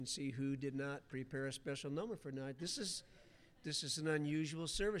and see who did not prepare a special number for tonight. This is an unusual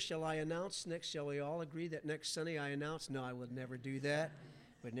service. Shall I announce next? Shall we all agree that next Sunday I announce? No, I would never do that.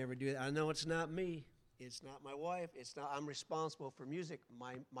 Would never do that. I know it's not me. It's not my wife. It's not. I'm responsible for music.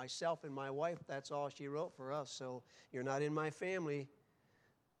 Myself and my wife. That's all she wrote for us. So you're not in my family.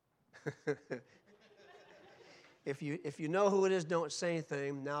 If you know who it is, don't say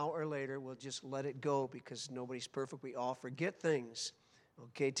anything now or later. We'll just let it go because nobody's perfect. We all forget things.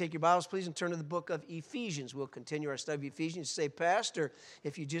 Okay, take your Bibles, please, and turn to the book of Ephesians. We'll continue our study of Ephesians. Say, Pastor,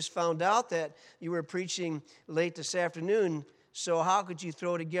 if you just found out that you were preaching late this afternoon, so how could you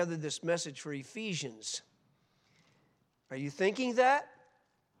throw together this message for Ephesians? Are you thinking that?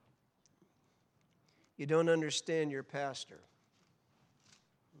 You don't understand your pastor.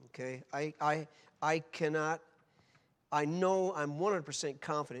 Okay, I cannot. I know I'm 100%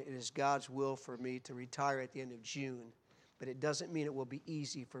 confident it is God's will for me to retire at the end of June. But it doesn't mean it will be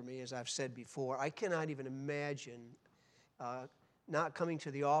easy for me, as I've said before. I cannot even imagine not coming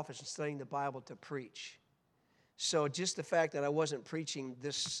to the office and studying the Bible to preach. So just the fact that I wasn't preaching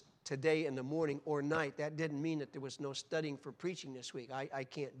this today in the morning or night, that didn't mean that there was no studying for preaching this week. I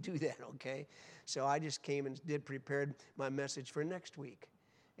can't do that, okay? So I just came and prepared my message for next week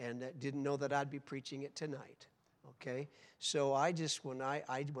and didn't know that I'd be preaching it tonight. Okay, so I just when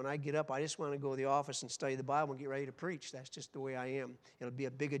I get up, I just want to go to the office and study the Bible and get ready to preach. That's just the way I am. It'll be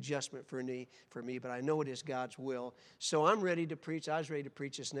a big adjustment for me, but I know it is God's will. So I'm ready to preach. I was ready to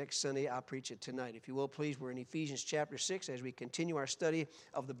preach this next Sunday. I'll preach it tonight. If you will, please, we're in Ephesians chapter 6 as we continue our study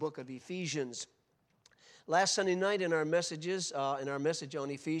of the book of Ephesians. Last Sunday night in our message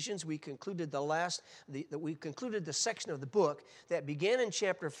on Ephesians, we concluded the section of the book that began in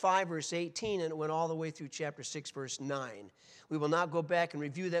chapter 5, verse 18, and it went all the way through chapter 6, verse 9. We will not go back and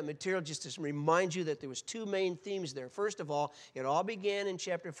review that material, just to remind you that there was two main themes there. First of all, it all began in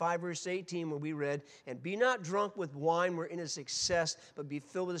chapter 5, verse 18, where we read, "And be not drunk with wine wherein is excess, but be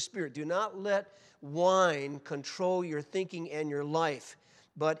filled with the Spirit." Do not let wine control your thinking and your life.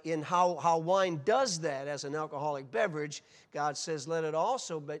 But in how wine does that as an alcoholic beverage, God says, let it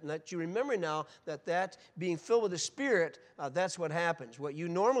also, but let you remember now that being filled with the Spirit, that's what happens. What you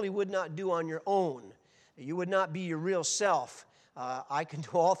normally would not do on your own. You would not be your real self. I can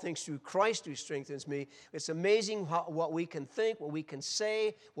do all things through Christ who strengthens me. It's amazing what we can think, what we can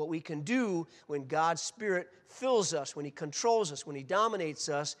say, what we can do when God's Spirit fills us, when He controls us, when He dominates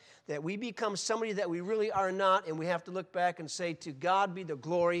us, that we become somebody that we really are not, and we have to look back and say, to God be the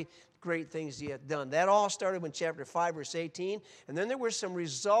glory, great things He hath done. That all started in chapter 5, verse 18, and then there were some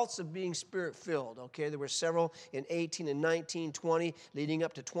results of being Spirit-filled, okay? There were several in 18 and 19, 20, leading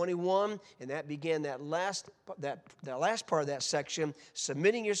up to 21, and that began that last part of that section,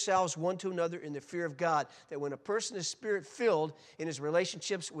 submitting yourselves one to another in the fear of God, that when a person is Spirit-filled in his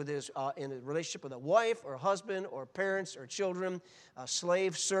relationships with in a relationship with a wife or husband or parents or children, a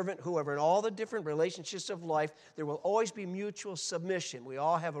slave, servant, whoever, in all the different relationships of life, there will always be mutual submission. We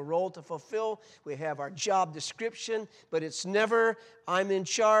all have a role to fulfill. We have our job description, but it's never, I'm in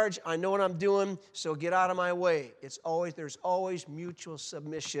charge, I know what I'm doing, so get out of my way. There's always mutual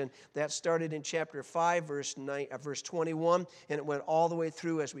submission. That started in chapter 5, verse 21, and it went all the way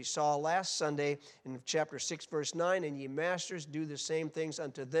through, as we saw last Sunday, in chapter 6, verse 9, and ye masters, do the same things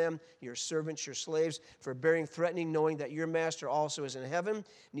unto them, your servants, your slaves, forbearing, threatening, knowing that your master also is in heaven,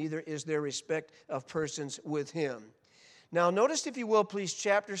 neither is there respect of persons with him. Now, notice, if you will, please,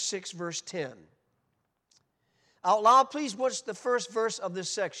 chapter 6, verse 10. Out loud, please, what's the first verse of this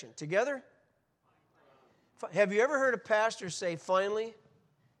section? Together? Have you ever heard a pastor say, finally?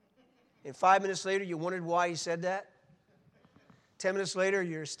 And 5 minutes later, you wondered why he said that? 10 minutes later,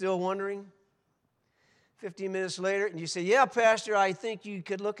 you're still wondering? 15 minutes later, and you say, yeah, Pastor, I think you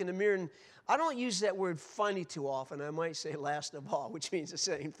could look in the mirror. And I don't use that word finally too often. I might say last of all, which means the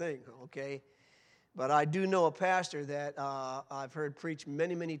same thing, okay? But I do know a pastor that I've heard preach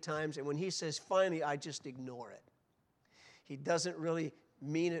many, many times, and when he says finally, I just ignore it. He doesn't really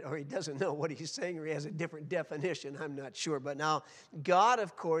mean it, or he doesn't know what he's saying, or he has a different definition. I'm not sure. But now, God,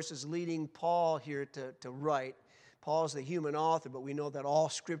 of course, is leading Paul here to write. Paul's the human author, but we know that all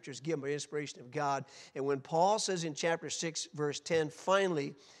Scripture is given by inspiration of God. And when Paul says in chapter 6, verse 10,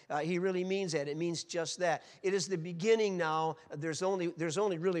 finally, he really means that. It means just that. It is the beginning now. There's only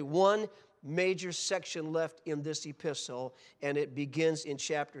really one major section left in this epistle, and it begins in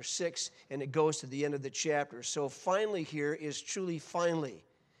chapter 6, and it goes to the end of the chapter. So finally here is truly finally.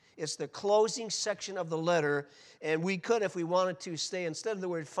 It's the closing section of the letter, and we could, if we wanted to, say, instead of the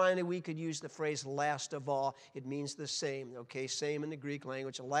word finally, we could use the phrase last of all. It means the same, okay? Same in the Greek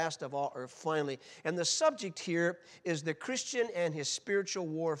language, last of all, or finally. And the subject here is the Christian and his spiritual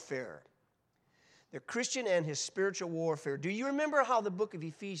warfare. The Christian and his spiritual warfare. Do you remember how the book of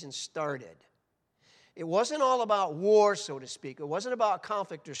Ephesians started? It wasn't all about war, so to speak. It wasn't about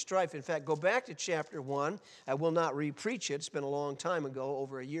conflict or strife. In fact, go back to chapter 1. I will not re-preach it. It's been a long time ago,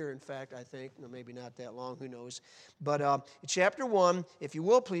 over a year, in fact, I think. No, maybe not that long, who knows. But chapter 1, if you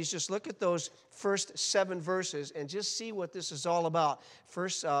will, please, just look at those first 7 verses and just see what this is all about.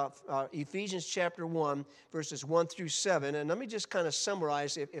 First, Ephesians chapter 1, verses 1 through 7. And let me just kind of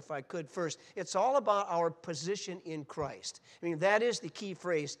summarize, if I could first. It's all about our position in Christ. I mean, that is the key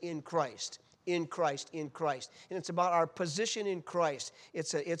phrase, in Christ. In Christ, in Christ. And it's about our position in Christ.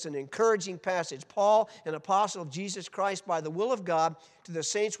 It's an encouraging passage. Paul, an apostle of Jesus Christ by the will of God, to the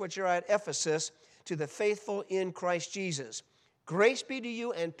saints which are at Ephesus, to the faithful in Christ Jesus. Grace be to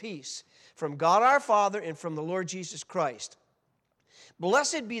you and peace from God our Father and from the Lord Jesus Christ.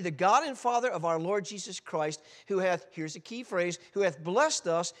 Blessed be the God and Father of our Lord Jesus Christ, who hath, here's a key phrase, who hath blessed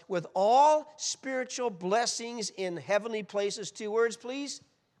us with all spiritual blessings in heavenly places. 2 words, please.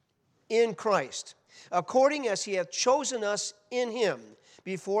 In Christ, according as he hath chosen us in him.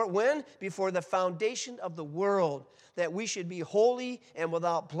 Before when? Before the foundation of the world, that we should be holy and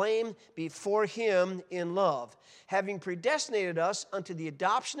without blame before him in love, having predestinated us unto the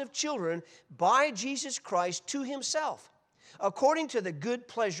adoption of children by Jesus Christ to himself, according to the good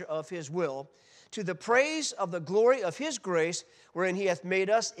pleasure of his will, to the praise of the glory of his grace, wherein he hath made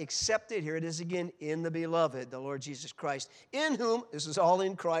us accepted, here it is again, in the beloved, the Lord Jesus Christ, in whom, this is all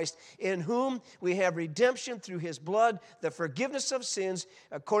in Christ, in whom we have redemption through his blood, the forgiveness of sins,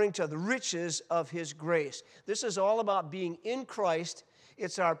 according to the riches of his grace. This is all about being in Christ.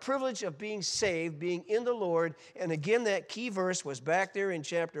 It's our privilege of being saved, being in the Lord. And again, that key verse was back there in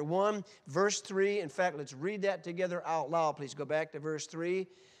chapter 1, verse 3. In fact, let's read that together out loud. Please go back to verse 3.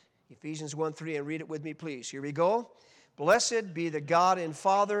 Ephesians 1:3, and read it with me, please. Here we go. Blessed be the God and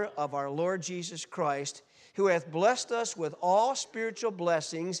Father of our Lord Jesus Christ, who hath blessed us with all spiritual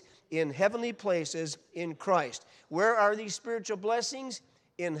blessings in heavenly places in Christ. Where are these spiritual blessings?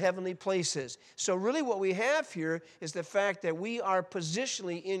 In heavenly places. So really what we have here is the fact that we are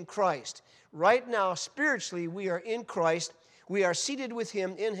positionally in Christ. Right now, spiritually, we are in Christ. We are seated with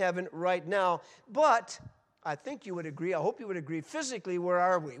him in heaven right now. But I think you would agree, I hope you would agree, physically, where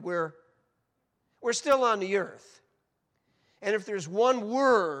are we? We're still on the earth. And if there's one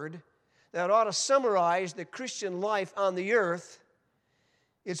word that ought to summarize the Christian life on the earth,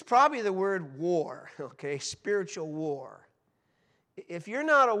 it's probably the word war, okay? Spiritual war. If you're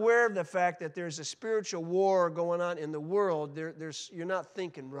not aware of the fact that there's a spiritual war going on in the world, you're not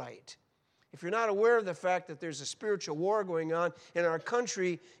thinking right. If you're not aware of the fact that there's a spiritual war going on in our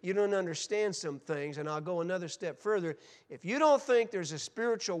country, you don't understand some things. And I'll go another step further. If you don't think there's a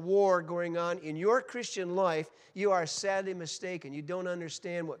spiritual war going on in your Christian life, you are sadly mistaken. You don't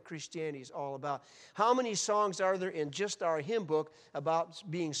understand what Christianity is all about. How many songs are there in just our hymn book about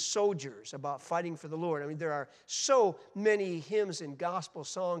being soldiers, about fighting for the Lord? I mean, there are so many hymns and gospel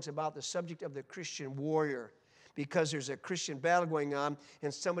songs about the subject of the Christian warrior, because there's a Christian battle going on.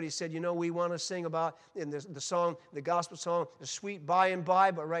 And somebody said, we want to sing about, in the song, the gospel song, the sweet by and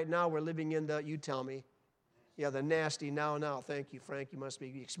by, but right now we're living in the, you tell me, the nasty now. Thank you, Frank. You must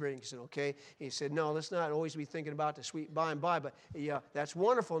be experiencing it, okay? He said, no, let's not always be thinking about the sweet by and by, but that's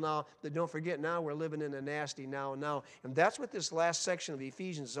wonderful now, but don't forget now we're living in the nasty now. And that's what this last section of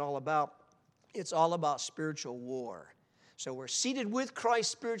Ephesians is all about. It's all about spiritual war. So we're seated with Christ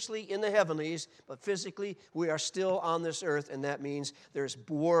spiritually in the heavenlies, but physically we are still on this earth, and that means there's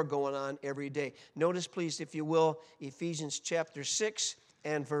war going on every day. Notice, please, if you will, Ephesians chapter 6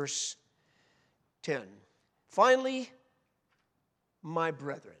 and verse 10. Finally, my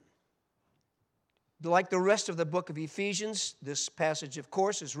brethren. Like the rest of the book of Ephesians, this passage, of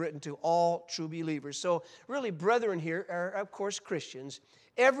course, is written to all true believers. So really, brethren here are, of course, Christians.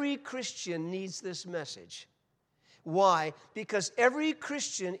 Every Christian needs this message. Why? Because every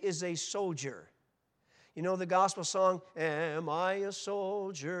Christian is a soldier. You know the gospel song, Am I a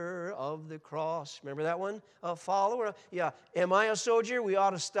soldier of the cross? Remember that one? A follower? Yeah. Am I a soldier? We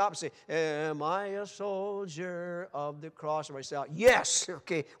ought to stop and say, Am I a soldier of the cross? Everybody say, yes.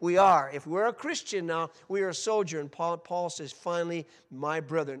 Okay, we are. If we're a Christian now, we are a soldier. And Paul says, finally, my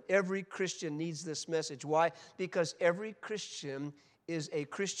brethren. Every Christian needs this message. Why? Because every Christian is a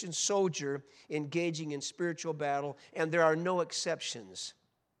Christian soldier engaging in spiritual battle, and there are no exceptions.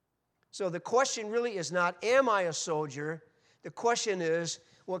 So the question really is not, am I a soldier? The question is,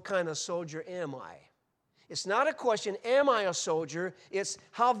 what kind of soldier am I? It's not a question, am I a soldier? It's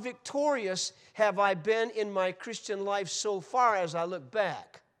how victorious have I been in my Christian life so far as I look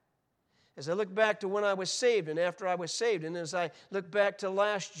back. As I look back to when I was saved and after I was saved, and as I look back to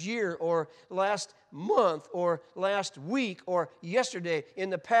last year or last month or last week or yesterday in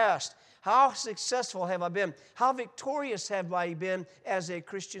the past, how successful have I been? How victorious have I been as a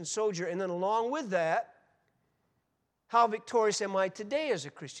Christian soldier? And then along with that, how victorious am I today as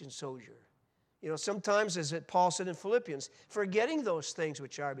a Christian soldier? You know, sometimes, as Paul said in Philippians, forgetting those things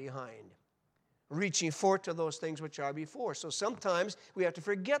which are behind, reaching forth to those things which are before. So sometimes we have to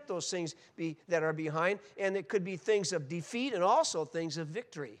forget those things that are behind, and it could be things of defeat and also things of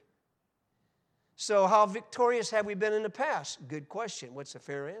victory. So how victorious have we been in the past? Good question. What's the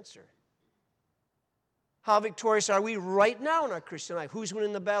fair answer? How victorious are we right now in our Christian life? Who's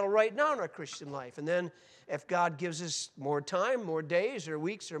winning the battle right now in our Christian life? And then if God gives us more time, more days or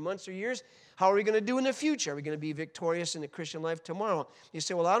weeks or months or years, how are we going to do in the future? Are we going to be victorious in the Christian life tomorrow? You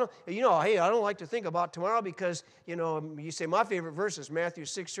say, well, I don't like to think about tomorrow because, you say my favorite verse is Matthew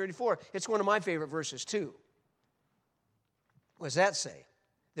 6:34. It's one of my favorite verses too. What does that say?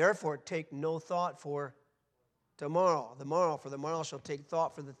 Therefore, take no thought for tomorrow. For the morrow shall take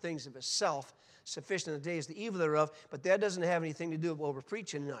thought for the things of itself. Sufficient in the day is the evil thereof. But that doesn't have anything to do with what we're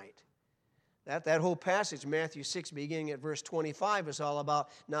preaching tonight. That whole passage, Matthew 6, beginning at verse 25, is all about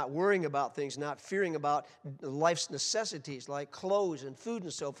not worrying about things, not fearing about life's necessities like clothes and food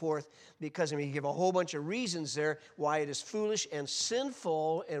and so forth, because you give a whole bunch of reasons there why it is foolish and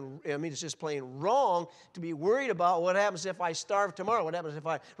sinful, and it's just plain wrong to be worried about what happens if I starve tomorrow, what happens if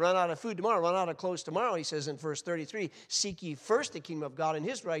I run out of food tomorrow, run out of clothes tomorrow. He says in verse 33, seek ye first the kingdom of God and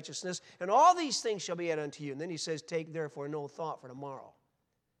his righteousness, and all these things shall be added unto you. And then he says, take therefore no thought for tomorrow.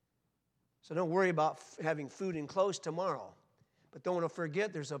 So don't worry about having food and clothes tomorrow. But don't want to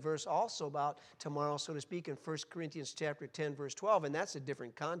forget there's a verse also about tomorrow, so to speak, in 1 Corinthians chapter 10, verse 12, and that's a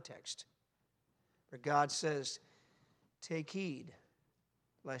different context. Where God says, take heed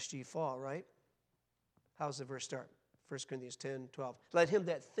lest ye fall, right? How's the verse start? 1 Corinthians 10, 12. Let him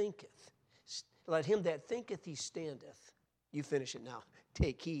that thinketh he standeth. You finish it now.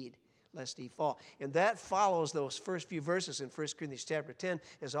 Take heed lest he fall. And that follows those first few verses in 1 Corinthians chapter 10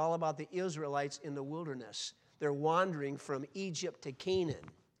 is all about the Israelites in the wilderness. They're wandering from Egypt to Canaan.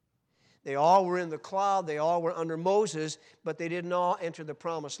 They all were in the cloud. They all were under Moses, but they didn't all enter the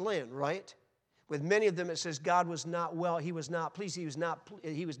promised land, right? With many of them, it says God was not well. He was not pleased.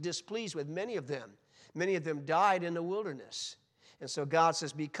 He was displeased with many of them. Many of them died in the wilderness. And so God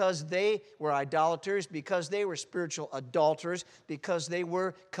says because they were idolaters, because they were spiritual adulterers, because they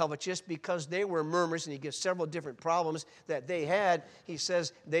were covetous, because they were murmurers, and he gives several different problems that they had, he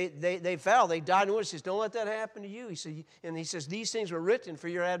says they fell, they died in the wilderness. He says, don't let that happen to you. He says, these things were written for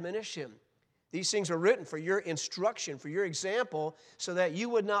your admonition. These things were written for your instruction, for your example, so that you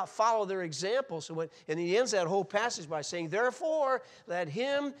would not follow their example. And he ends that whole passage by saying, therefore, let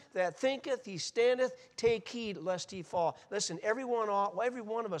him that thinketh he standeth take heed lest he fall. Listen, every one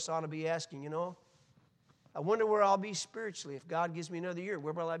of us ought to be asking, I wonder where I'll be spiritually if God gives me another year.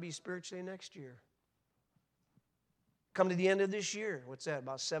 Where will I be spiritually next year? Come to the end of this year. What's that,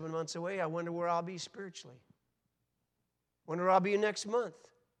 about 7 months away? I wonder where I'll be spiritually. Wonder where I'll be next month.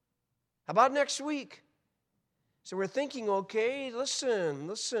 How about next week? So we're thinking, okay, listen.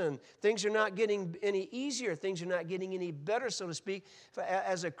 Things are not getting any easier. Things are not getting any better, so to speak.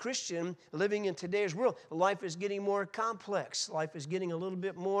 As a Christian living in today's world, life is getting more complex. Life is getting a little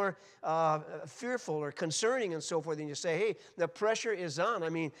bit more fearful or concerning and so forth. And you say, hey, the pressure is on.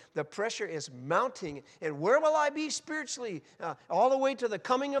 The pressure is mounting. And where will I be spiritually? All the way to the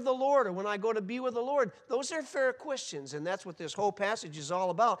coming of the Lord or when I go to be with the Lord? Those are fair questions, and that's what this whole passage is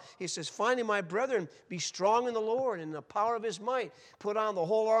all about. He says, finally, my brethren, be strong in the Lord and the power of his might. Put on the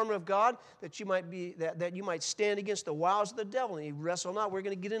whole armor of God that you might stand against the wiles of the devil. And he wrestle not. We're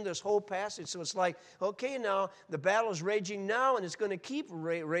going to get into this whole passage. So it's like, okay, now the battle is raging now and it's going to keep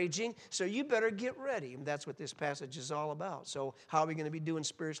raging. So you better get ready. And that's what this passage is all about. So how are we going to be doing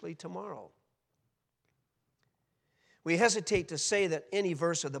spiritually tomorrow? We hesitate to say that any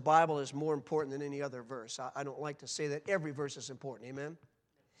verse of the Bible is more important than any other verse. I don't like to say that every verse is important. Amen?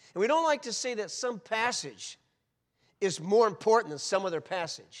 And we don't like to say that some passage is more important than some other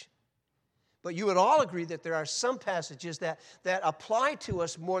passage. But you would all agree that there are some passages that apply to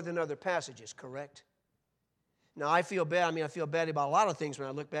us more than other passages, correct? Now, I feel bad. I feel badly about a lot of things when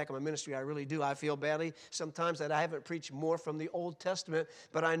I look back at my ministry. I really do. I feel badly sometimes that I haven't preached more from the Old Testament,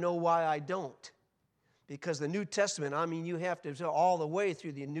 but I know why I don't. Because the New Testament, I mean, you have to all the way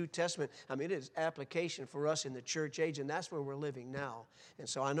through the New Testament. I mean, it is application for us in the church age, and that's where we're living now. And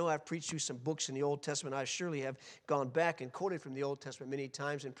so I know I've preached through some books in the Old Testament. I surely have gone back and quoted from the Old Testament many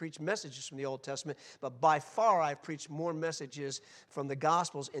times and preached messages from the Old Testament. But by far, I've preached more messages from the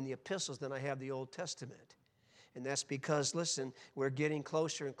Gospels and the epistles than I have the Old Testament. And that's because, listen, we're getting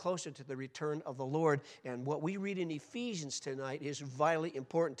closer and closer to the return of the Lord. And what we read in Ephesians tonight is vitally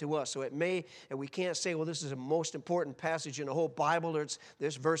important to us. So it may, and we can't say, well, this is the most important passage in the whole Bible, or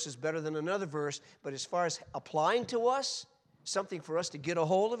this verse is better than another verse. But as far as applying to us, something for us to get a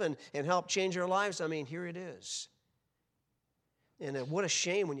hold of and help change our lives, I mean, here it is. And what a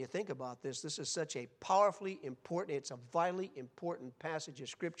shame when you think about this. This is such a powerfully important, it's a vitally important passage of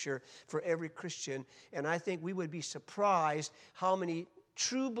Scripture for every Christian. And I think we would be surprised how many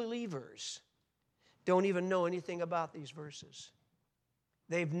true believers don't even know anything about these verses.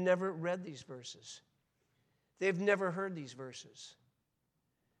 They've never read these verses. They've never heard these verses.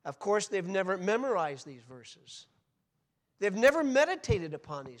 Of course, they've never memorized these verses. They've never meditated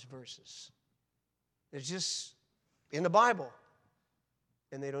upon these verses. They're just in the Bible.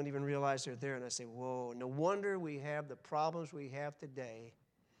 And they don't even realize they're there. And I say, whoa, no wonder we have the problems we have today,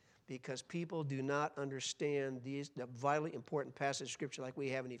 because people do not understand the vitally important passage of Scripture like we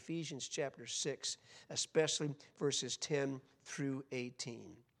have in Ephesians chapter 6, especially verses 10 through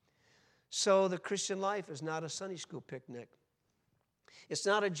 18. So the Christian life is not a Sunday school picnic. It's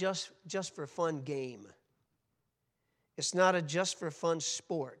not a just for fun game. It's not a just for fun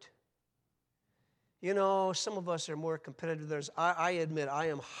sport. You know, some of us are more competitive. I admit I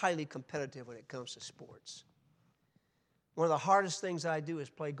am highly competitive when it comes to sports. One of the hardest things I do is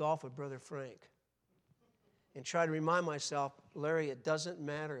play golf with Brother Frank and try to remind myself, Larry, it doesn't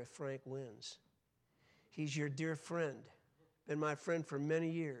matter if Frank wins. He's your dear friend, been my friend for many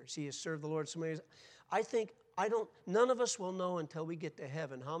years. He has served the Lord so many years. None of us will know until we get to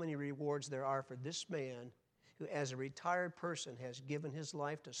heaven how many rewards there are for this man who, as a retired person, has given his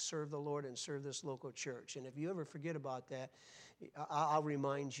life to serve the Lord and serve this local church. And if you ever forget about that, I'll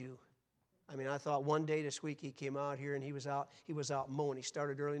remind you. I mean, I thought one day this week he came out here and he was out mowing. He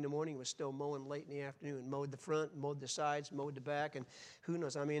started early in the morning, was still mowing late in the afternoon, mowed the front, mowed the sides, mowed the back, and who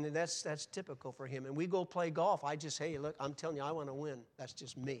knows? I mean, that's typical for him. And we go play golf. Hey, look, I'm telling you, I want to win. That's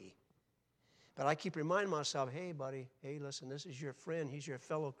just me. But I keep reminding myself, hey, buddy, hey, listen, this is your friend. He's your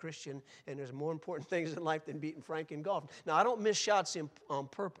fellow Christian, and there's more important things in life than beating Frank in golf. Now, I don't miss shots on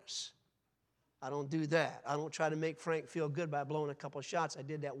purpose. I don't do that. I don't try to make Frank feel good by blowing a couple of shots. I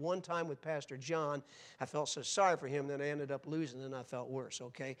did that one time with Pastor John. I felt so sorry for him that I ended up losing, and I felt worse,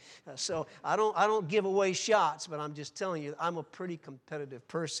 okay? So I don't give away shots, but I'm just telling you, I'm a pretty competitive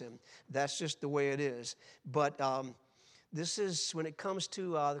person. That's just the way it is. But this is, when it comes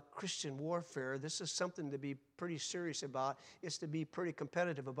to the Christian warfare, this is something to be pretty serious about. It's to be pretty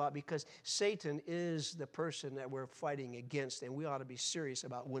competitive about, because Satan is the person that we're fighting against, and we ought to be serious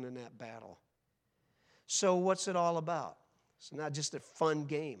about winning that battle. So what's it all about? It's not just a fun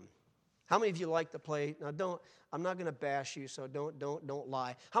game. How many of you like to play? Now, I'm not going to bash you, so don't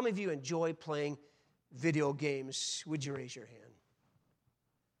lie. How many of you enjoy playing video games? Would you raise your hand?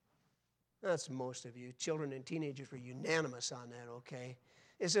 That's most of you. Children and teenagers were unanimous on that, okay?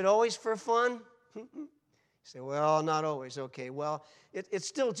 Is it always for fun? You say, well, not always. Okay, well, it's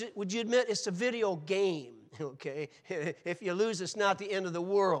still, would you admit it's a video game, okay? If you lose, it's not the end of the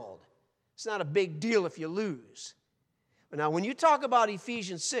world. It's not a big deal if you lose. But now, when you talk about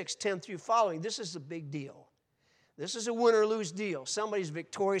Ephesians 6, 10 through following, this is a big deal. This is a win or lose deal. Somebody's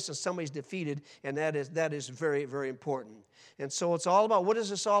victorious and somebody's defeated, and that is very, very important. And so it's all about, what is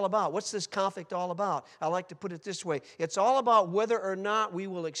this all about? What's this conflict all about? I like to put it this way. It's all about whether or not we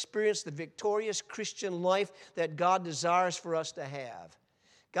will experience the victorious Christian life that God desires for us to have.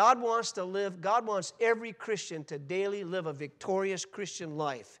 God wants every Christian to daily live a victorious Christian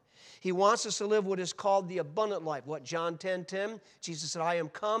life. He wants us to live what is called the abundant life. What, John 10:10? Jesus said, I am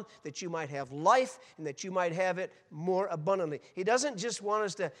come that you might have life and that you might have it more abundantly. He doesn't just want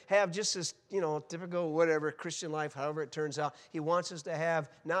us to have just this, typical whatever Christian life, however it turns out. He wants us to have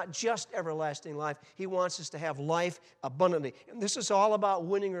not just everlasting life. He wants us to have life abundantly. And this is all about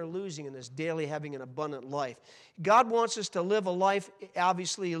winning or losing in this daily having an abundant life. God wants us to live a life,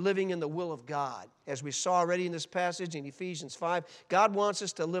 obviously, living in the will of God. As we saw already in this passage in Ephesians 5, God wants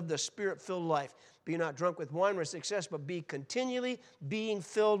us to live the Spirit-filled life. Be not drunk with wine or success, but be continually being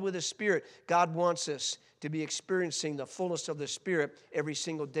filled with the Spirit. God wants us to be experiencing the fullness of the Spirit every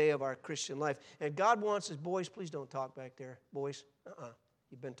single day of our Christian life. And God wants us, boys, please don't talk back there. Boys,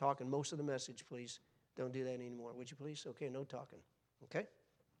 You've been talking most of the message, please. Don't do that anymore, would you please? Okay, no talking. Okay?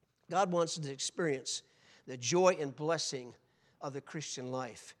 God wants us to experience the joy and blessing of the Christian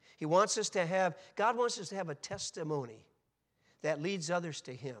life. God wants us to have a testimony that leads others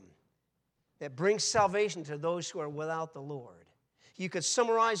to Him, that brings salvation to those who are without the Lord. You could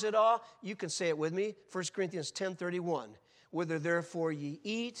summarize it all. You can say it with me. 1 Corinthians 10:31. Whether therefore ye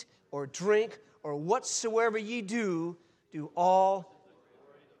eat or drink or whatsoever ye do, do all.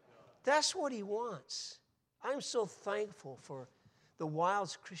 That's what He wants. I'm so thankful for the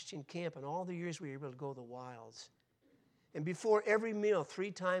Wilds Christian Camp and all the years we were able to go to the Wilds. And before every meal,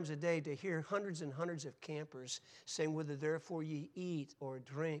 3 times a day, to hear hundreds and hundreds of campers saying, whether therefore ye eat or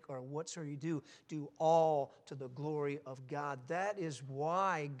drink or whatsoever you do all to the glory of God. That is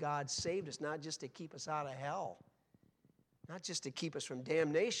why God saved us, not just to keep us out of hell, not just to keep us from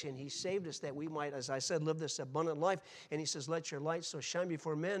damnation. He saved us that we might, as I said, live this abundant life. And He says, let your light so shine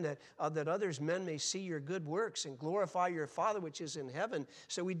before men that others men may see your good works and glorify your Father which is in heaven.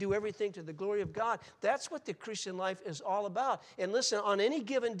 So we do everything to the glory of God. That's what the Christian life is all about. And listen, on any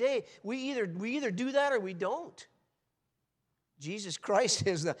given day, we either do that or we don't. Jesus Christ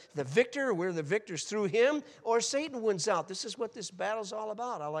is the victor. We're the victors through Him, or Satan wins out. This is what this battle's all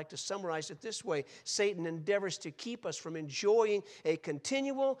about. I like to summarize it this way. Satan endeavors to keep us from enjoying a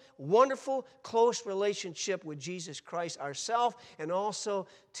continual, wonderful, close relationship with Jesus Christ ourselves, and also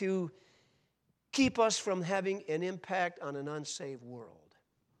to keep us from having an impact on an unsaved world.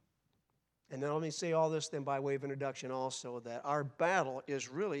 And then let me say all this then by way of introduction also, that our battle is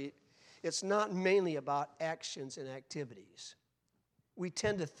really, it's not mainly about actions and activities. We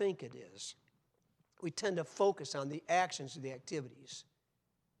tend to think it is. We tend to focus on the actions of the activities.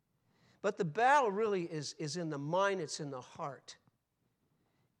 But the battle really is in the mind, it's in the heart.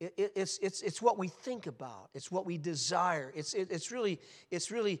 It's what we think about. It's what we desire. It's really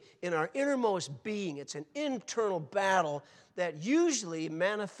in our innermost being. It's an internal battle that usually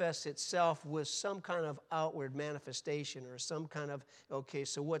manifests itself with some kind of outward manifestation or some kind of, okay,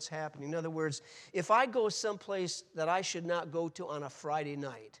 so what's happening? In other words, if I go someplace that I should not go to on a Friday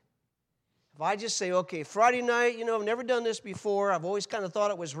night, if I just say, okay, Friday night, I've never done this before. I've always kind of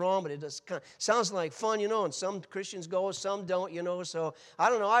thought it was wrong, but it just kind of sounds like fun, and some Christians go, some don't, so I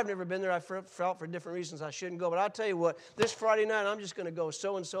don't know. I've never been there. I felt for different reasons I shouldn't go. But I'll tell you what, this Friday night, I'm just going to go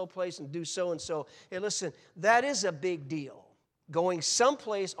so-and-so place and do so-and-so. Hey, listen, that is a big deal. Going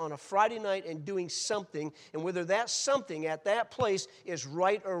someplace on a Friday night and doing something, and whether that something at that place is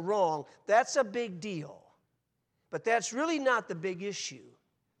right or wrong, that's a big deal. But that's really not the big issue.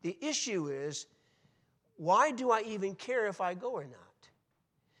 The issue is, why do I even care if I go or not?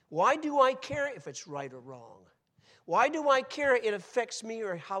 Why do I care if it's right or wrong? Why do I care if it affects me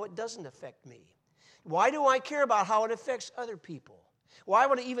or how it doesn't affect me? Why do I care about how it affects other people? Why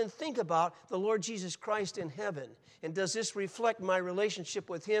would I even think about the Lord Jesus Christ in heaven? And does this reflect my relationship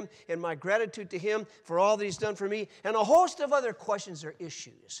with Him and my gratitude to Him for all that He's done for me? And a host of other questions or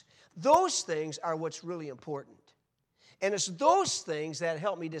issues. Those things are what's really important. And it's those things that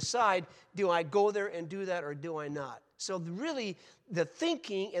help me decide, do I go there and do that or do I not? So really, the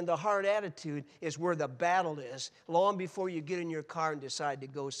thinking and the heart attitude is where the battle is, long before you get in your car and decide to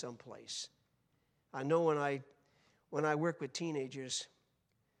go someplace. I know when I work with teenagers,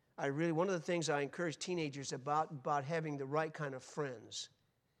 one of the things I encourage teenagers about having the right kind of friends.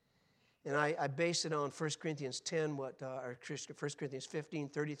 And I base it on 1 Corinthians 10, or 1 Corinthians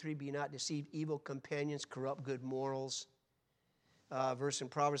 15:33, be not deceived, evil companions corrupt good morals. Verse in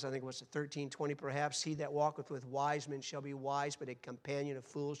Proverbs, I think it was 13:20 perhaps, he that walketh with wise men shall be wise, but a companion of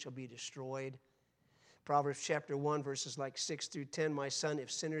fools shall be destroyed. Proverbs chapter 1, verses like 6 through 10, my son, if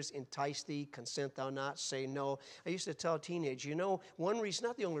sinners entice thee, consent thou not, say no. I used to tell teenagers, one reason,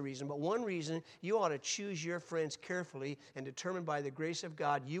 not the only reason, but one reason you ought to choose your friends carefully and determine by the grace of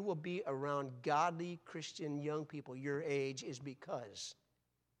God you will be around godly Christian young people your age is because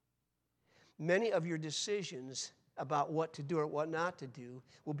many of your decisions about what to do or what not to do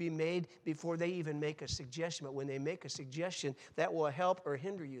will be made before they even make a suggestion. But when they make a suggestion, that will help or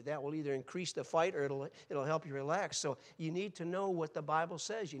hinder you. That will either increase the fight or it'll help you relax. So you need to know what the Bible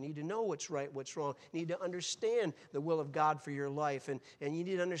says. You need to know what's right, what's wrong. You need to understand the will of God for your life. And you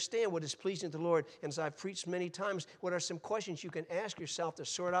need to understand what is pleasing to the Lord. And as I've preached many times, what are some questions you can ask yourself to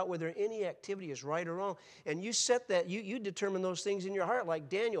sort out whether any activity is right or wrong. And you set that, you determine those things in your heart. Like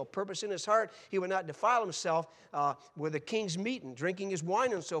Daniel, purpose in his heart, he would not defile himself with the king's meat and drinking his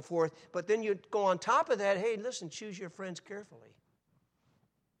wine and so forth. But then you go on top of that, hey, listen, choose your friends carefully.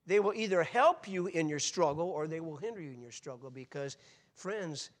 They will either help you in your struggle or they will hinder you in your struggle because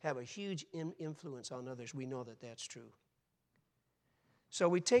friends have a huge influence on others. We know that that's true. So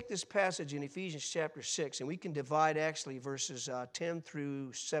we take this passage in Ephesians chapter 6, and we can divide actually verses 10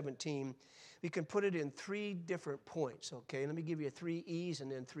 through 17. we can put it in 3 different points, okay? Let me give you 3 E's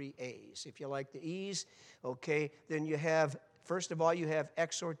and then 3 A's. If you like the E's, okay, then you have, first of all, you have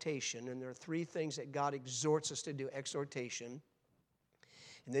exhortation, and there are 3 things that God exhorts us to do, exhortation.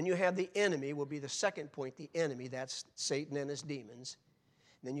 And then you have the enemy, will be the second point, the enemy, that's Satan and his demons.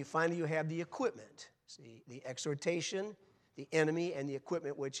 And then finally you have the equipment, see, the exhortation, the enemy, and the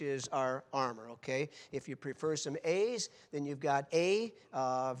equipment, which is our armor, okay? If you prefer some A's, then you've got A,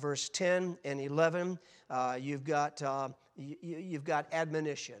 verse 10 and 11. You've got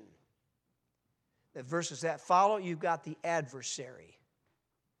admonition. The verses that follow, you've got the adversary.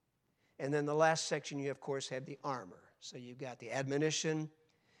 And then the last section, you, of course, have the armor. So you've got the admonition,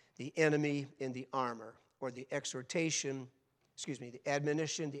 the enemy, and the armor, or the exhortation, the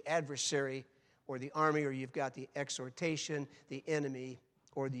admonition, the adversary, or the army, or you've got the exhortation, the enemy,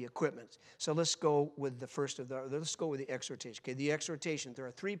 or the equipment. So let's go with the first of the, let's go with the exhortation. Okay, the exhortation. There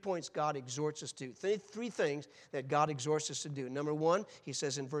are 3 points God exhorts us to. 3 things that God exhorts us to do. Number 1, he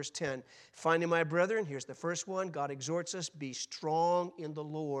says in verse 10, finally, my brethren, here's the first one. God exhorts us, be strong in the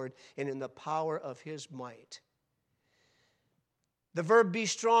Lord and in the power of his might. The verb be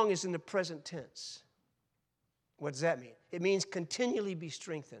strong is in the present tense. What does that mean? It means continually be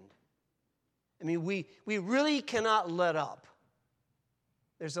strengthened. I mean, we really cannot let up.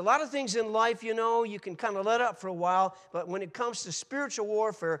 There's a lot of things in life, you know, you can kind of let up for a while, but when it comes to spiritual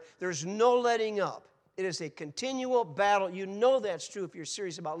warfare, there's no letting up. It is a continual battle. You know that's true if you're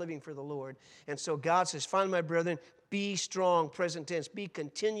serious about living for the Lord. And so God says, finally, my brethren, be strong, present tense. Be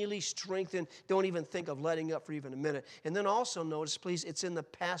continually strengthened. Don't even think of letting up for even a minute. And then also notice, please, it's in the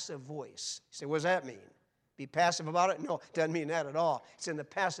passive voice. You say, what does that mean? Be passive about it? No, it doesn't mean that at all. It's in the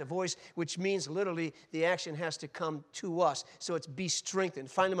passive voice, which means literally the action has to come to us. So it's be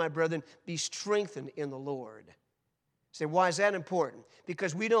strengthened. Finally, my brethren, be strengthened in the Lord. You say, why is that important?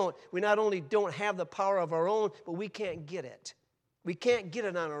 Because we not only don't have the power of our own, but we can't get it. We can't get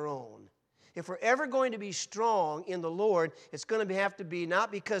it on our own. If we're ever going to be strong in the Lord, it's going to have to be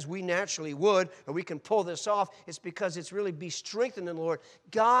not because we naturally would or we can pull this off. It's because it's really be strengthened in the Lord.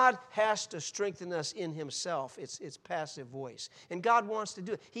 God has to strengthen us in himself. It's passive voice. And God wants to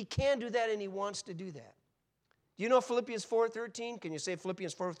do it. He can do that and he wants to do that. Do you know Philippians 4:13? Can you say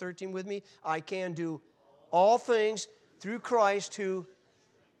Philippians 4:13 with me? I can do all things through Christ who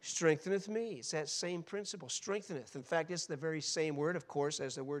strengtheneth me. It's that same principle, strengtheneth. In fact, it's the very same word, of course,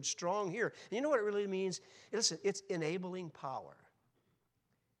 as the word strong here. And you know what it really means? Listen, it's enabling power.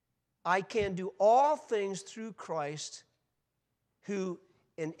 I can do all things through Christ who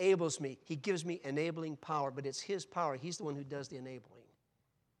enables me. He gives me enabling power, but it's his power. He's the one who does the enabling.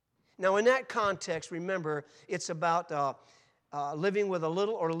 Now, in that context, remember, it's about living with a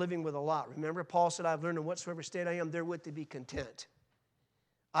little or living with a lot. Remember, Paul said, I've learned in whatsoever state I am therewith to be content.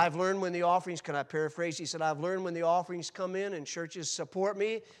 I've learned when the offerings, can I paraphrase? He said, I've learned when the offerings come in and churches support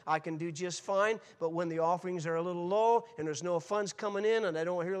me, I can do just fine. But when the offerings are a little low and there's no funds coming in and I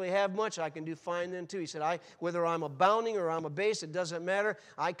don't really have much, I can do fine then too. He said, whether I'm abounding or I'm abased, it doesn't matter.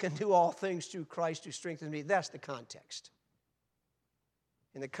 I can do all things through Christ who strengthens me. That's the context.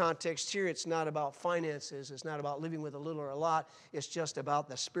 In the context here, it's not about finances. It's not about living with a little or a lot. It's just about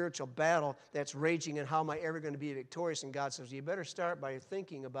the spiritual battle that's raging and how am I ever going to be victorious? And God says, you better start by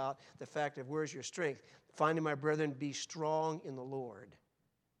thinking about the fact of where's your strength. Finally, my brethren, be strong in the Lord.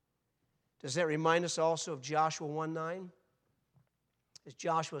 Does that remind us also of Joshua 1:9? As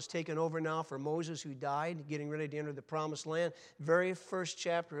Joshua is taken over now for Moses who died, getting ready to enter the promised land. Very first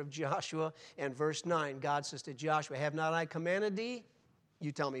chapter of Joshua and verse 9, God says to Joshua, have not I commanded thee?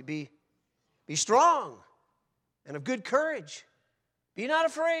 You tell me, be strong and of good courage. Be not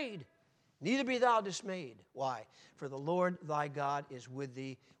afraid, neither be thou dismayed. Why? For the Lord thy God is with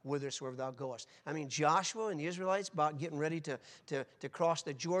thee whithersoever thou goest. I mean, Joshua and the Israelites about getting ready to cross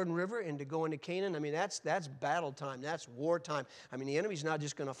the Jordan River and to go into Canaan. I mean, that's battle time. That's war time. I mean, the enemy's not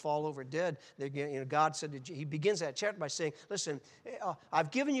just going to fall over dead. God said, he begins that chapter by saying, listen,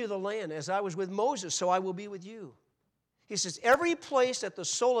 I've given you the land as I was with Moses, so I will be with you. He says, every place that the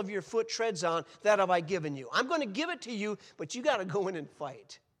sole of your foot treads on, that have I given you. I'm going to give it to you, but you got to go in and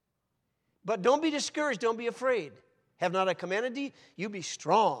fight. But don't be discouraged. Don't be afraid. Have not I commanded thee? You be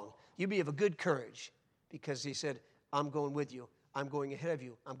strong. You be of a good courage. Because he said, I'm going with you. I'm going ahead of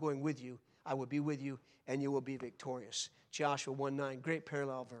you. I'm going with you. I will be with you, and you will be victorious. Joshua 1:9, great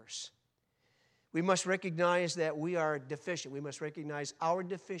parallel verse. We must recognize that we are deficient. We must recognize our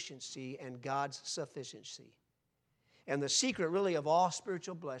deficiency and God's sufficiency. And the secret really of all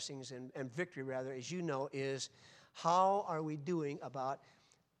spiritual blessings and victory, rather, as you know, is how are we doing about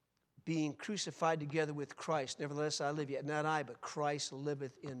being crucified together with Christ? Nevertheless, I live, yet not I, but Christ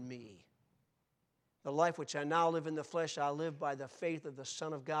liveth in me. The life which I now live in the flesh, I live by the faith of the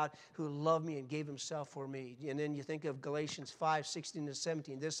Son of God who loved me and gave himself for me. And then you think of Galatians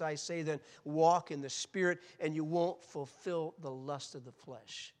 5:16-17. This I say then, walk in the Spirit, and you won't fulfill the lust of the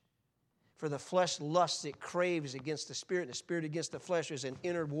flesh. For the flesh lusts, it craves against the Spirit, and the Spirit against the flesh. There's an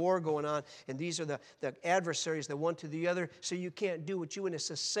inner war going on, and these are the adversaries, the one to the other, so you can't do what you want. It's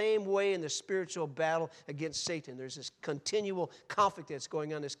the same way in the spiritual battle against Satan. There's this continual conflict that's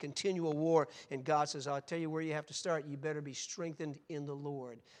going on, this continual war, and God says, I'll tell you where you have to start. You better be strengthened in the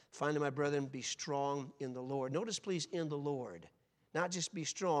Lord. Finally, my brethren, be strong in the Lord. Notice, please, in the Lord. Not just be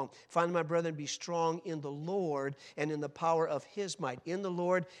strong. Finally, my brethren, be strong in the Lord and in the power of his might. In the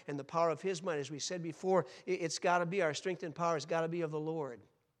Lord and the power of his might. As we said before, it's got to be, our strength and power has got to be of the Lord.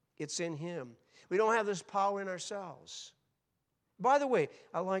 It's in him. We don't have this power in ourselves. By the way,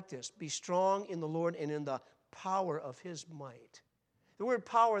 I like this. Be strong in the Lord and in the power of his might. The word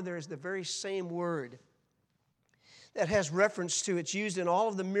power there is the very same word that has reference to, it's used in all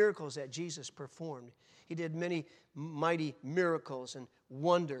of the miracles that Jesus performed. He did many mighty miracles and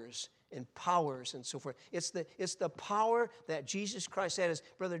wonders and powers and so forth. It's the power that Jesus Christ had. As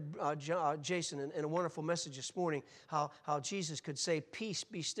Brother Jason, in a wonderful message this morning, how Jesus could say, peace,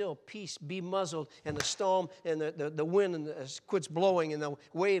 be still, peace, be muzzled, and the storm and the wind quits blowing and the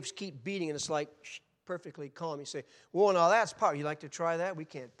waves keep beating, and it's like perfectly calm. You say, well, now that's power. You like to try that? We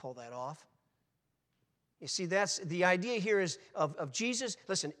can't pull that off. You see, that's the idea here is of Jesus.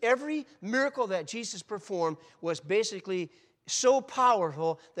 Listen, every miracle that Jesus performed was basically so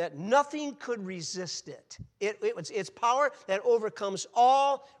powerful that nothing could resist it. It's power that overcomes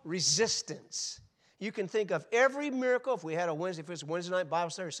all resistance. You can think of every miracle. If we had if it was a Wednesday night Bible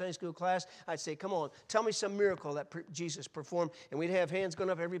study or Sunday school class, I'd say, come on, tell me some miracle that Jesus performed. And we'd have hands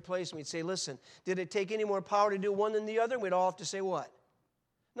going up every place, and we'd say, listen, did it take any more power to do one than the other? And we'd all have to say what?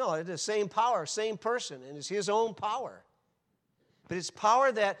 No, it's the same power, same person, and it's his own power. But it's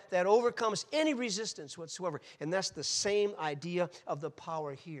power that overcomes any resistance whatsoever. And that's the same idea of the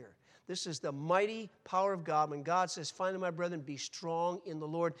power here. This is the mighty power of God. When God says, finally, my brethren, be strong in the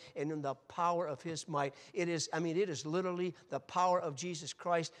Lord and in the power of his might. It is literally the power of Jesus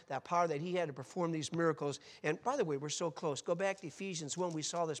Christ, that power that he had to perform these miracles. And by the way, we're so close. Go back to Ephesians 1. We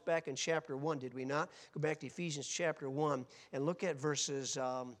saw this back in chapter 1, did we not? Go back to Ephesians chapter 1 and look at verses,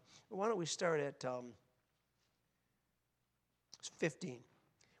 why don't we start at 15.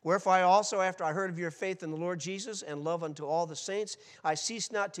 Wherefore I also, after I heard of your faith in the Lord Jesus and love unto all the saints, I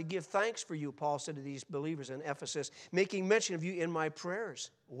cease not to give thanks for you, Paul said to these believers in Ephesus, making mention of you in my prayers.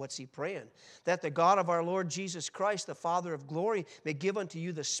 What's he praying? That the God of our Lord Jesus Christ, the Father of glory, may give unto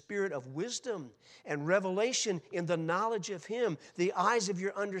you the spirit of wisdom and revelation in the knowledge of him, the eyes of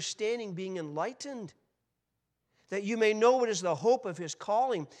your understanding being enlightened, that you may know what is the hope of his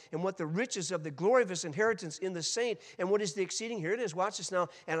calling and what the riches of the glory of his inheritance in the saint and what is the exceeding, here it is, watch this now,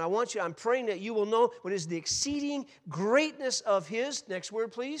 and I'm praying that you will know what is the exceeding greatness of his, next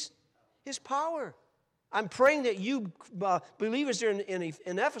word please, his power. I'm praying that you believers there in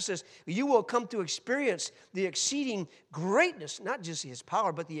Ephesus, you will come to experience the exceeding greatness, not just his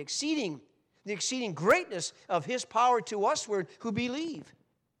power, but the exceeding greatness of his power to usward who believe.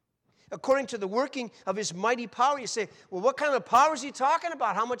 According to the working of his mighty power, you say, well, what kind of power is he talking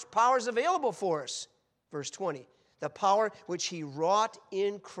about? How much power is available for us? Verse 20, the power which he wrought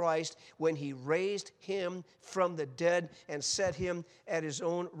in Christ when he raised him from the dead and set him at his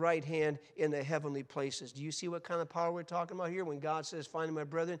own right hand in the heavenly places. Do you see what kind of power we're talking about here? When God says, finally, my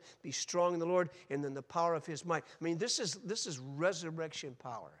brethren, be strong in the Lord, and then the power of his might. I mean, this is resurrection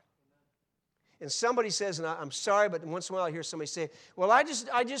power. And somebody says, and I'm sorry, but once in a while I hear somebody say, well, I just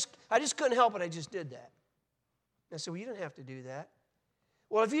couldn't help it. I just did that. And I said, well, you didn't have to do that.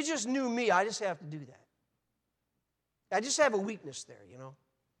 Well, if you just knew me, I just have to do that. I just have a weakness there, you know.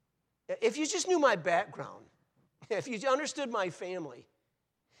 If you just knew my background, if you understood my family,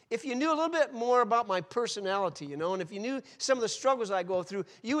 if you knew a little bit more about my personality, you know, and if you knew some of the struggles I go through,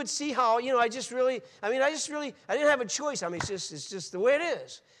 you would see how, you know, I didn't have a choice. I mean, it's just the way it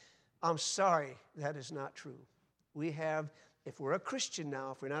is. I'm sorry, that is not true. If we're a Christian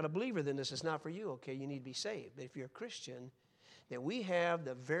now, if we're not a believer, then this is not for you, okay? You need to be saved. But if you're a Christian, then we have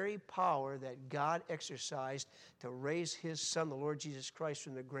the very power that God exercised to raise his Son, the Lord Jesus Christ,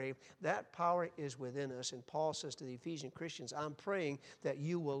 from the grave. That power is within us. And Paul says to the Ephesian Christians, I'm praying that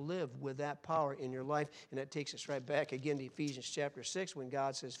you will live with that power in your life. And that takes us right back again to Ephesians chapter 6 when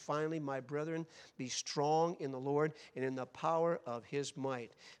God says, finally, my brethren, be strong in the Lord and in the power of his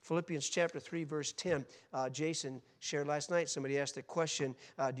might. Philippians chapter 3, verse 10, Jason shared last night, somebody asked a question,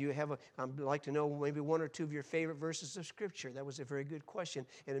 do you have I'd like to know maybe one or two of your favorite verses of Scripture. That was a very good question.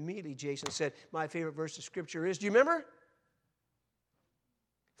 And immediately Jason said, my favorite verse of Scripture is, do you remember?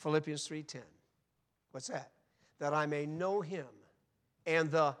 Philippians 3:10. What's that? That I may know him and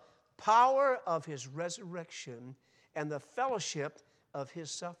the power of his resurrection and the fellowship of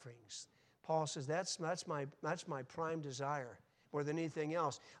his sufferings. Paul says that's my prime desire. More than anything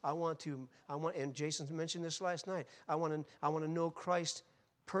else, I want, and Jason mentioned this last night, I want to know Christ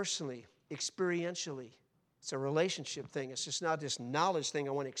personally, experientially. It's a relationship thing. It's just not this knowledge thing.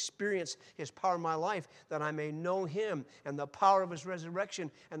 I want to experience his power in my life, that I may know him and the power of his resurrection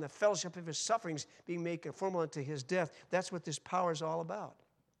and the fellowship of his sufferings, being made conformable to his death. That's what this power is all about.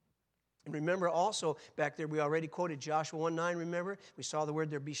 And remember also, back there we already quoted Joshua 1:9, remember? We saw the word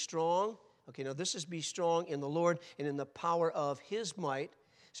there, be strong. Okay, now this is be strong in the Lord and in the power of his might.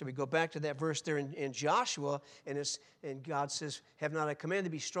 So we go back to that verse there in Joshua, and God says, have not I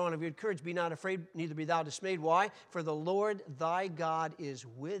commanded, be strong of good courage, be not afraid, neither be thou dismayed. Why? For the Lord thy God is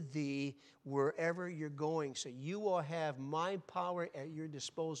with thee wherever you're going. So you will have my power at your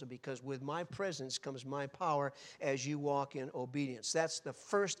disposal, because with my presence comes my power as you walk in obedience. That's the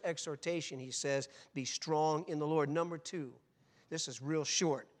first exhortation, he says, be strong in the Lord. Number 2, this is real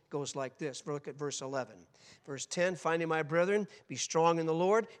short. Goes like this. Look at verse 11. Verse 10, finally, my brethren, be strong in the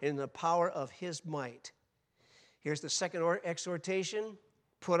Lord and in the power of his might. Here's the second exhortation.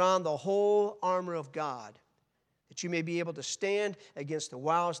 Put on the whole armor of God, that you may be able to stand against the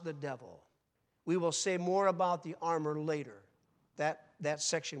wiles of the devil. We will say more about the armor later. That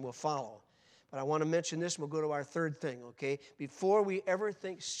section will follow. But I want to mention this, and we'll go to our third thing, okay? Before we ever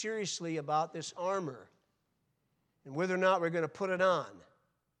think seriously about this armor and whether or not we're going to put it on,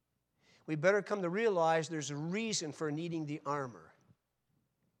 we better come to realize there's a reason for needing the armor.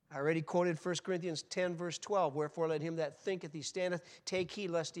 I already quoted 1 Corinthians 10, verse 12. Wherefore let him that thinketh he standeth take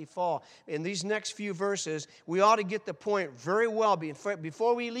heed lest he fall. In these next few verses, we ought to get the point very well.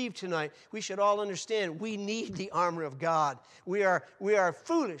 Before we leave tonight, we should all understand we need the armor of God. We are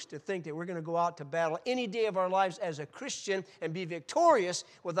foolish to think that we're going to go out to battle any day of our lives as a Christian and be victorious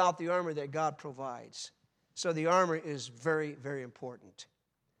without the armor that God provides. So the armor is very, very important.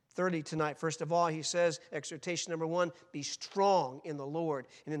 Thirdly, tonight, first of all, he says, exhortation number 1, be strong in the Lord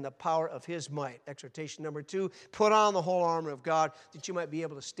and in the power of his might. Exhortation number 2, put on the whole armor of God that you might be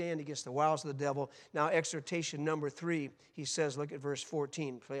able to stand against the wiles of the devil. Now, exhortation number 3, he says, look at verse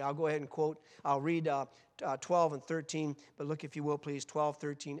 14. I'll go ahead and quote, I'll read 12 and 13, but look, if you will, please, 12,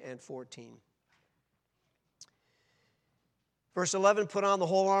 13, and 14. Verse 11, put on the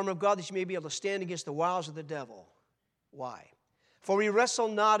whole armor of God that you may be able to stand against the wiles of the devil. Why? For we wrestle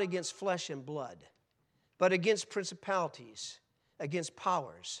not against flesh and blood, but against principalities, against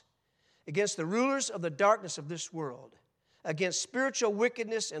powers, against the rulers of the darkness of this world, against spiritual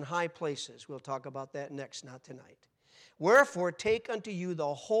wickedness in high places. We'll talk about that next, not tonight. Wherefore, take unto you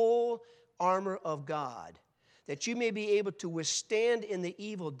the whole armor of God, that you may be able to withstand in the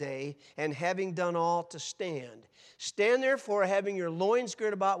evil day, and having done all, to stand. Stand therefore, having your loins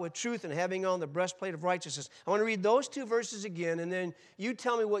girded about with truth, and having on the breastplate of righteousness. I want to read those 2 verses again, and then you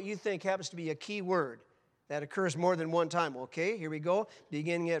tell me what you think happens to be a key word that occurs more than one time. Okay, here we go,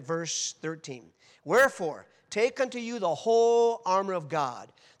 beginning at verse 13. Wherefore, take unto you the whole armor of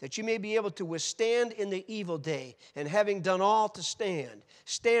God, that you may be able to withstand in the evil day, and having done all, to stand.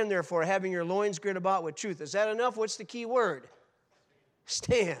 Stand therefore, having your loins girded about with truth. Is that enough? What's the key word?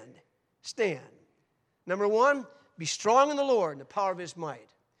 Stand. Stand. Number 1, be strong in the Lord and the power of his might.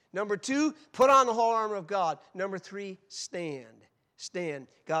 Number 2, put on the whole armor of God. Number 3, stand. Stand.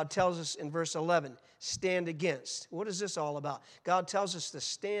 God tells us in verse 11, stand against. What is this all about? God tells us to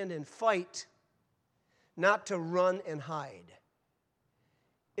stand and fight, not to run and hide.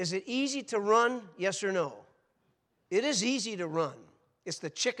 Is it easy to run? Yes or no? It is easy to run. It's the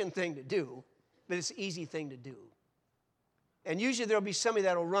chicken thing to do, but it's the easy thing to do. And usually there'll be somebody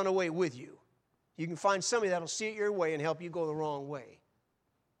that'll run away with you. You can find somebody that'll see it your way and help you go the wrong way.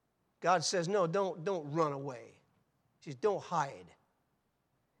 God says, no, don't run away. He says, don't hide.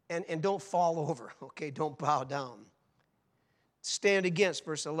 And don't fall over, okay? Don't bow down. Stand against,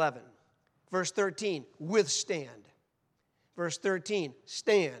 verse 11. Verse 13, withstand. Verse 13,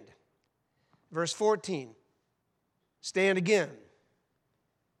 stand. Verse 14, stand again.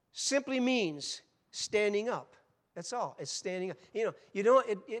 Simply means standing up. That's all. It's standing up. You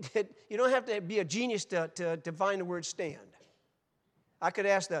don't have to be a genius to find the word stand. I could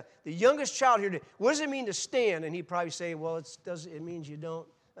ask the youngest child here, what does it mean to stand? And he'd probably say, well, it means you don't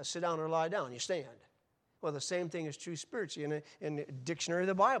sit down or lie down. You stand. Well, the same thing is true spiritually. In the dictionary of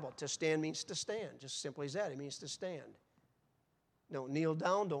the Bible, to stand means to stand. Just simply as that. It means to stand. Don't kneel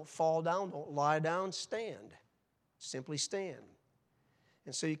down. Don't fall down. Don't lie down. Stand. Simply stand.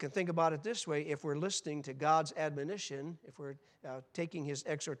 And so you can think about it this way. If we're listening to God's admonition, if we're taking His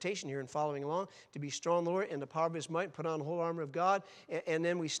exhortation here and following along, to be strong in the Lord and the power of His might, put on the whole armor of God, and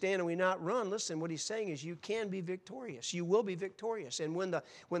then we stand and we not run, listen, what He's saying is you can be victorious. You will be victorious. And when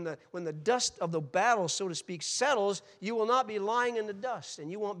the dust of the battle, so to speak, settles, you will not be lying in the dust,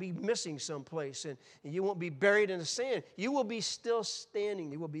 and you won't be missing someplace, and you won't be buried in the sand. You will be still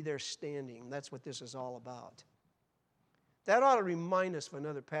standing. You will be there standing. That's what this is all about. That ought to remind us of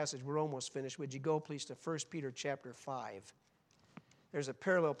another passage. We're almost finished. Would you go, please, to 1 Peter chapter 5. There's a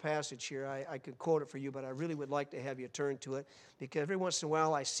parallel passage here. I could quote it for you, but I really would like to have you turn to it, because every once in a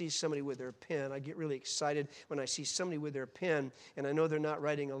while I see somebody with their pen. I get really excited when I see somebody with their pen, and I know they're not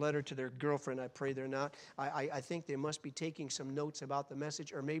writing a letter to their girlfriend. I pray they're not. I think they must be taking some notes about the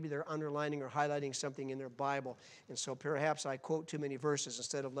message, or maybe they're underlining or highlighting something in their Bible. And so perhaps I quote too many verses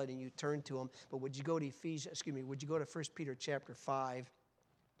instead of letting you turn to them. But would you go to would you go to 1 Peter chapter 5?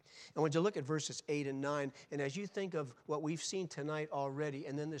 And would you look at verses 8 and 9, and as you think of what we've seen tonight already,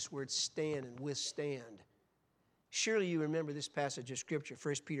 and then this word stand and withstand, surely you remember this passage of Scripture,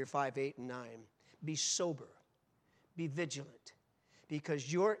 1 Peter 5, 8 and 9. Be sober, be vigilant,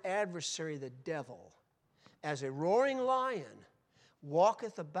 because your adversary, the devil, as a roaring lion,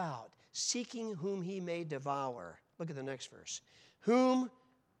 walketh about, seeking whom he may devour. Look at the next verse. Whom,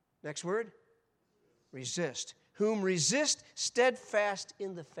 next word, resist. Whom resist steadfast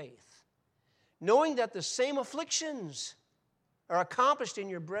in the faith, knowing that the same afflictions are accomplished in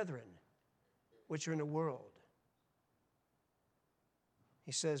your brethren, which are in the world.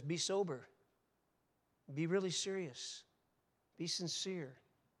 He says, be sober, be really serious, be sincere,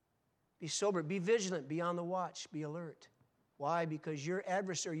 be sober, be vigilant, be on the watch, be alert. Why? Because your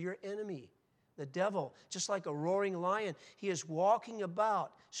adversary, your enemy, the devil, just like a roaring lion, he is walking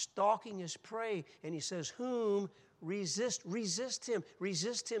about, stalking his prey, and he says, whom resist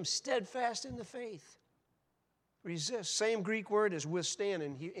him steadfast in the faith. Resist. Same Greek word as withstand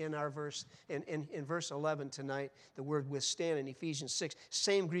in our verse, in verse 11 tonight, the word withstand in Ephesians 6.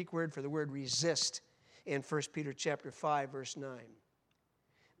 Same Greek word for the word resist in 1 Peter chapter 5, verse 9.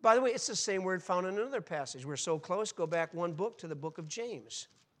 By the way, it's the same word found in another passage. We're so close, go back one book to the book of James.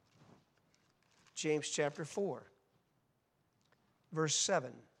 James chapter 4, verse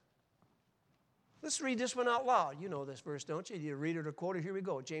 7. Let's read this one out loud. You know this verse, don't you? You read it or quote it. Here we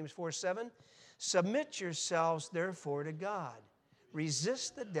go. James 4, 7. Submit yourselves, therefore, to God.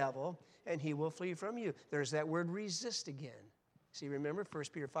 Resist the devil, and he will flee from you. There's that word resist again. See, remember, 1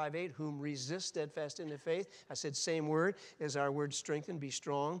 Peter 5, 8, whom resist steadfast in the faith. I said same word as our word strengthen, be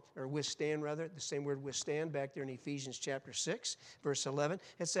strong, or withstand, rather. The same word withstand back there in Ephesians chapter 6, verse 11.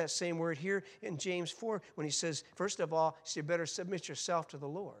 It's that same word here in James 4 when he says, first of all, you better submit yourself to the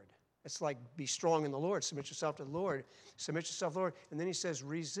Lord. It's like be strong in the Lord. Submit yourself to the Lord. Submit yourself to the Lord. And then he says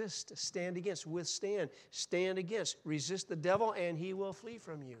resist, stand against, withstand, stand against. Resist the devil and he will flee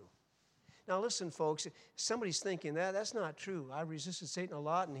from you. Now listen, folks, somebody's thinking that's not true. I resisted Satan a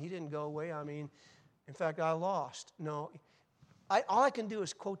lot and he didn't go away. I mean, in fact, I lost. No, all I can do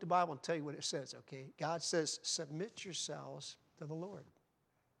is quote the Bible and tell you what it says, okay? God says, submit yourselves to the Lord.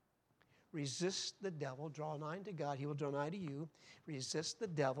 Resist the devil, draw nigh to God, he will draw nigh to you. Resist the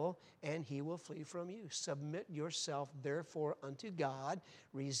devil, and he will flee from you. Submit yourself, therefore, unto God.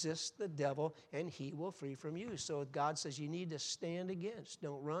 Resist the devil, and he will flee from you. So God says you need to stand against.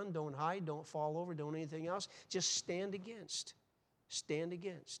 Don't run, don't hide, don't fall over, don't anything else. Just stand against. Stand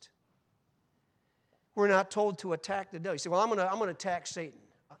against. We're not told to attack the devil. You say, well, I'm going to attack Satan.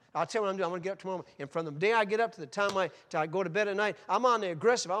 I'll tell you what I'm doing. I'm going to get up tomorrow. And from the day I get up to the time I go to bed at night, I'm on the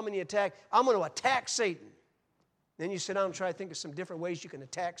aggressive. I'm in the attack. I'm going to attack Satan. Then you sit down and try to think of some different ways you can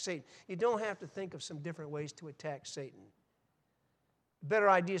attack Satan. You don't have to think of some different ways to attack Satan. The better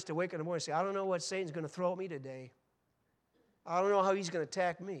idea is to wake up in the morning and say, I don't know what Satan's going to throw at me today. I don't know how he's going to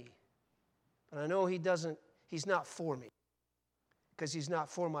attack me. But I know he's not for me because he's not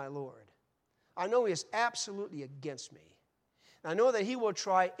for my Lord. I know he is absolutely against me. I know that he will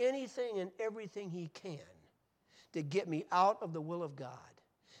try anything and everything he can to get me out of the will of God,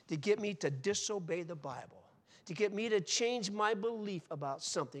 to get me to disobey the Bible, to get me to change my belief about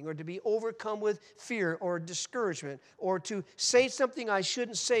something, or to be overcome with fear or discouragement, or to say something I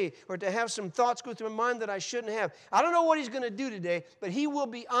shouldn't say, or to have some thoughts go through my mind that I shouldn't have. I don't know what he's going to do today, but he will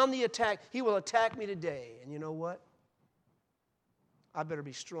be on the attack. He will attack me today. And you know what? I better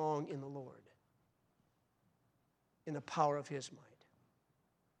be strong in the Lord, in the power of his might.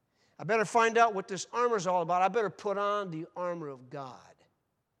 I better find out what this armor is all about. I better put on the armor of God.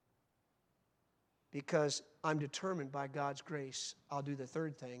 Because I'm determined by God's grace, I'll do the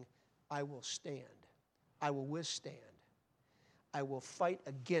third thing. I will stand. I will withstand. I will fight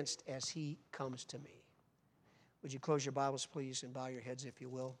against as he comes to me. Would you close your Bibles, please, and bow your heads, if you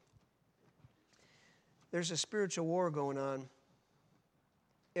will? There's a spiritual war going on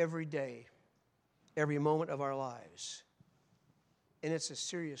every day, every moment of our lives. And it's a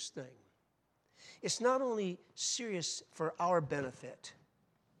serious thing. It's not only serious for our benefit,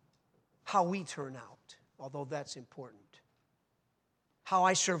 how we turn out, although that's important. How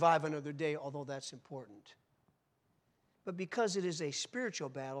I survive another day, although that's important. But because it is a spiritual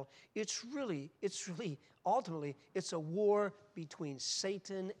battle, it's really, ultimately, it's a war between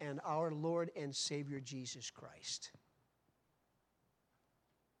Satan and our Lord and Savior Jesus Christ.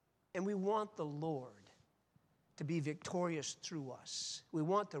 And we want the Lord to be victorious through us. We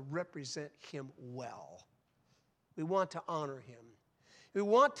want to represent him well. We want to honor him. We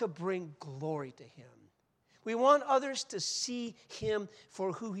want to bring glory to him. We want others to see him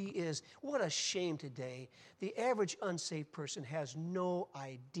for who he is. What a shame today. The average unsaved person has no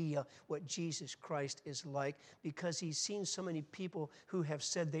idea what Jesus Christ is like because he's seen so many people who have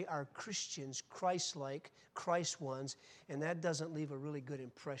said they are Christians, Christ-like, Christ ones, and that doesn't leave a really good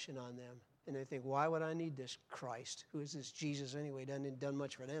impression on them. And they think, why would I need this Christ? Who is this Jesus anyway? He hasn't done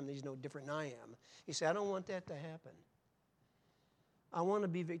much for them. He's no different than I am. He said, I don't want that to happen. I want to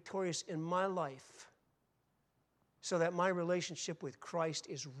be victorious in my life so that my relationship with Christ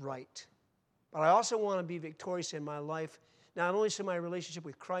is right. But I also want to be victorious in my life, not only so my relationship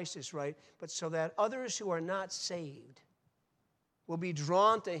with Christ is right, but so that others who are not saved will be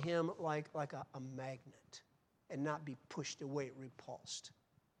drawn to him like a magnet and not be pushed away, repulsed.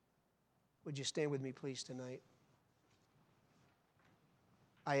 Would you stand with me, please, tonight?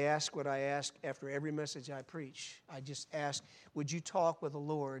 I ask what I ask after every message I preach. I just ask, would you talk with the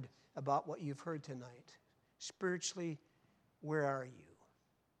Lord about what you've heard tonight? Spiritually, where are you?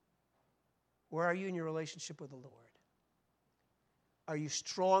 Where are you in your relationship with the Lord? Are you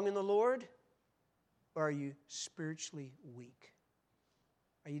strong in the Lord, or are you spiritually weak?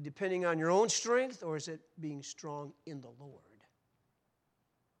 Are you depending on your own strength, or is it being strong in the Lord?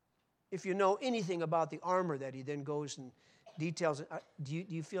 If you know anything about the armor that he then goes and details, do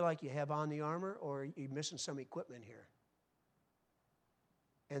you feel like you have on the armor, or are you missing some equipment here?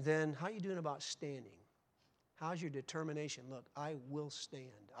 And then, how are you doing about standing? How's your determination? Look, I will stand.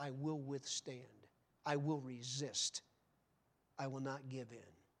 I will withstand. I will resist. I will not give in.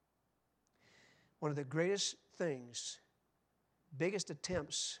 One of the greatest things, biggest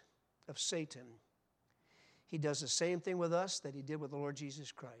attempts of Satan, he does the same thing with us that he did with the Lord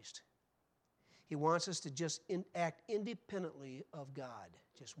Jesus Christ. He wants us to just act independently of God,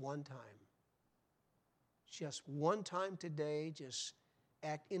 just one time. Just one time today, just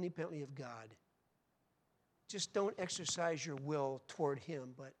act independently of God. Just don't exercise your will toward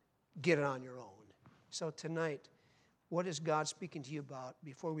him, but get it on your own. So tonight, what is God speaking to you about?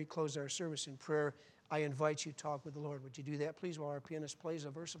 Before we close our service in prayer, I invite you to talk with the Lord. Would you do that, please, while our pianist plays a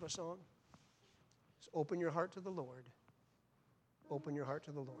verse of a song? Just open your heart to the Lord. Open your heart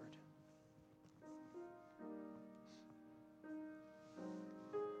to the Lord.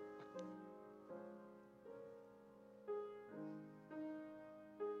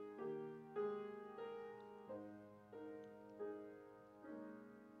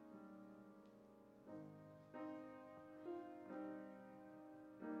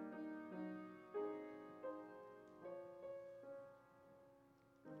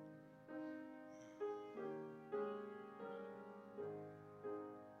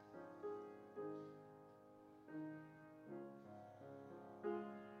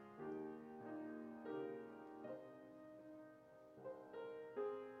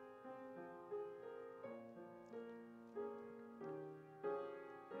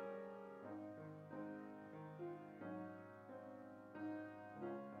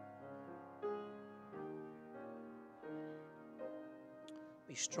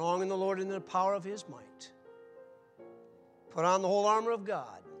 Be strong in the Lord and in the power of his might. Put on the whole armor of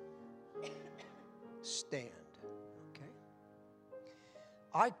God. Stand. Okay?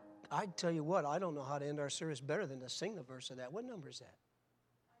 I tell you what, I don't know how to end our service better than to sing the verse of that. What number is that?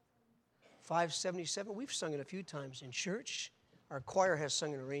 577. We've sung it a few times in church. Our choir has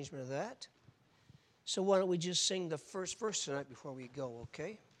sung an arrangement of that. So why don't we just sing the first verse tonight before we go,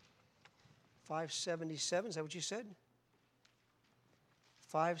 okay? 577, is that what you said?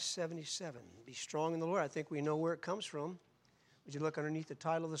 577. Be strong in the Lord. I think we know where it comes from. Would you look underneath the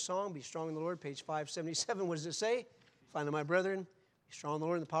title of the song? Be strong in the Lord, page 577. What does it say? Finally, my brethren, be Be strong in the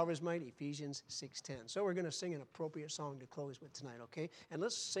Lord and the power of his might, Ephesians 6:10. So we're going to sing an appropriate song to close with tonight, okay? And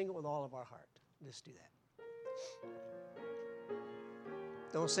let's sing it with all of our heart. Let's do that.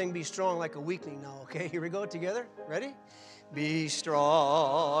 Don't sing Be Strong like a weakling now, okay? Here we go together. Ready? Be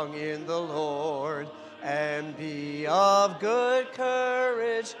strong in the Lord and be of good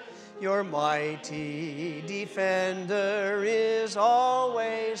courage. Your mighty defender is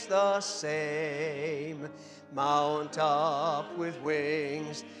always the same. Mount up with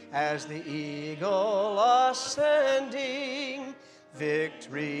wings as the eagle ascending.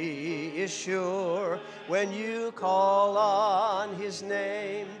 Victory is sure when you call on his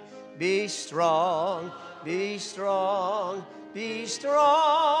name. Be strong, be strong, be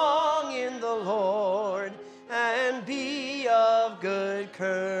strong in the Lord, and be of good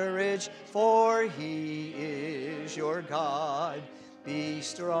courage, for he is your God. Be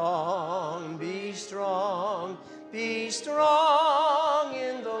strong, be strong, be strong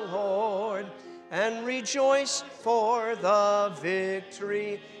in the Lord, and rejoice, for the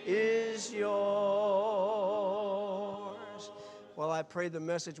victory is yours. Well, I pray the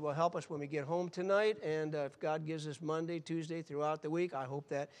message will help us when we get home tonight, and if God gives us Monday, Tuesday, throughout the week, I hope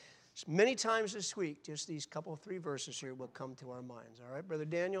that many times this week, just these couple, 3 verses here will come to our minds. All right, Brother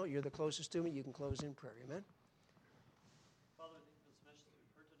Daniel, you're the closest to me. You can close in prayer. Amen. Father, I think this message that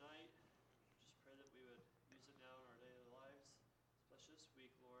we've heard tonight, just pray that we would use it now in our daily lives, especially this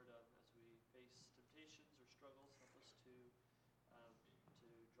week, Lord, as we face temptations or struggles. Help us to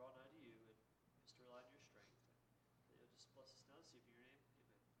draw nigh to you and just to rely on your strength. You'll just bless us now. See you in your name.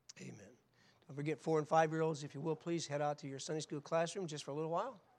 Amen. Amen. Don't forget 4- and 5-year-olds, if you will, please head out to your Sunday school classroom just for a little while.